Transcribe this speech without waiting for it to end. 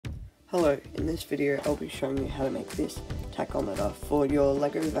Hello, in this video I'll be showing you how to make this tachometer for your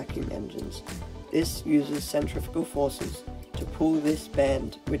LEGO vacuum engines. This uses centrifugal forces to pull this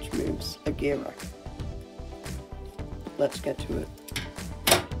band which moves a gear rack. Let's get to it.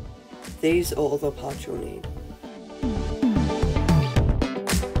 These are all the parts you'll need.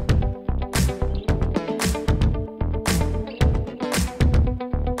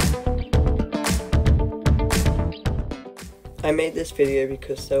 I made this video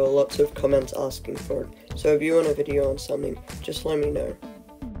because there were lots of comments asking for it, so if you want a video on something, just let me know.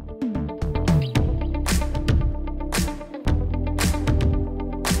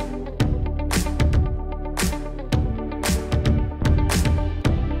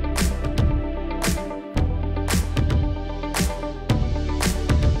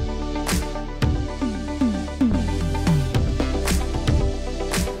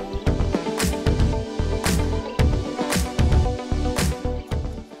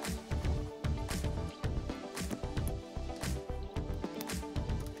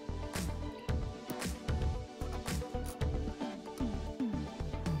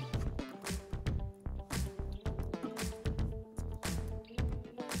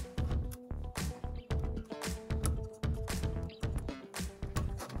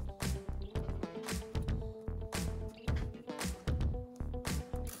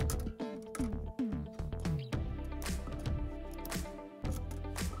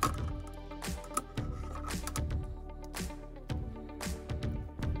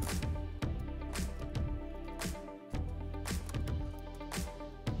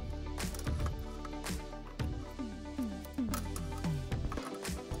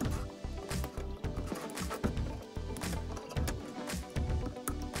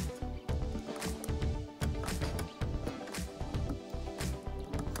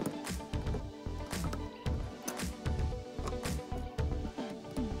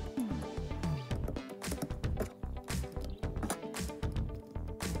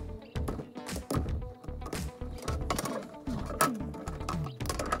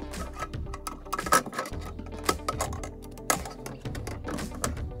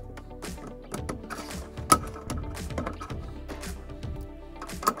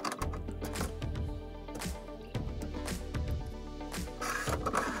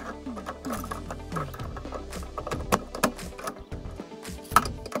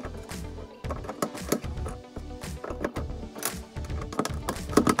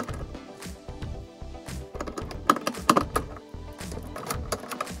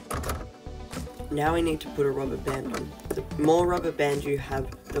 Now I need to put a rubber band on. The more rubber band you have,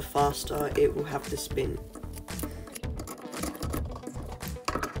 the faster it will have to spin.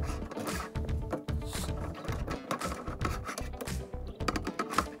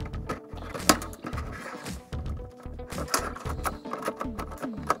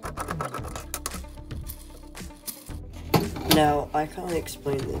 Now, I can't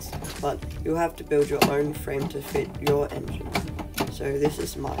explain this, but you'll have to build your own frame to fit your engine. So this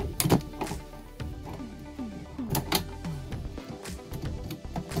is mine.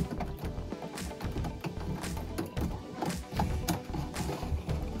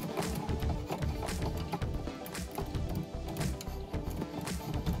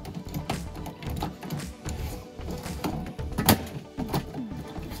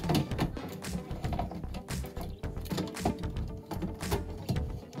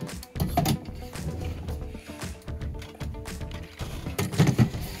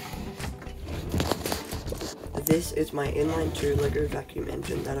 This is my inline 2 LEGO vacuum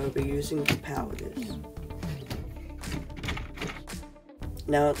engine that I'll be using to power this.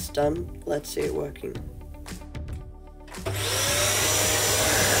 Now it's done, let's see it working.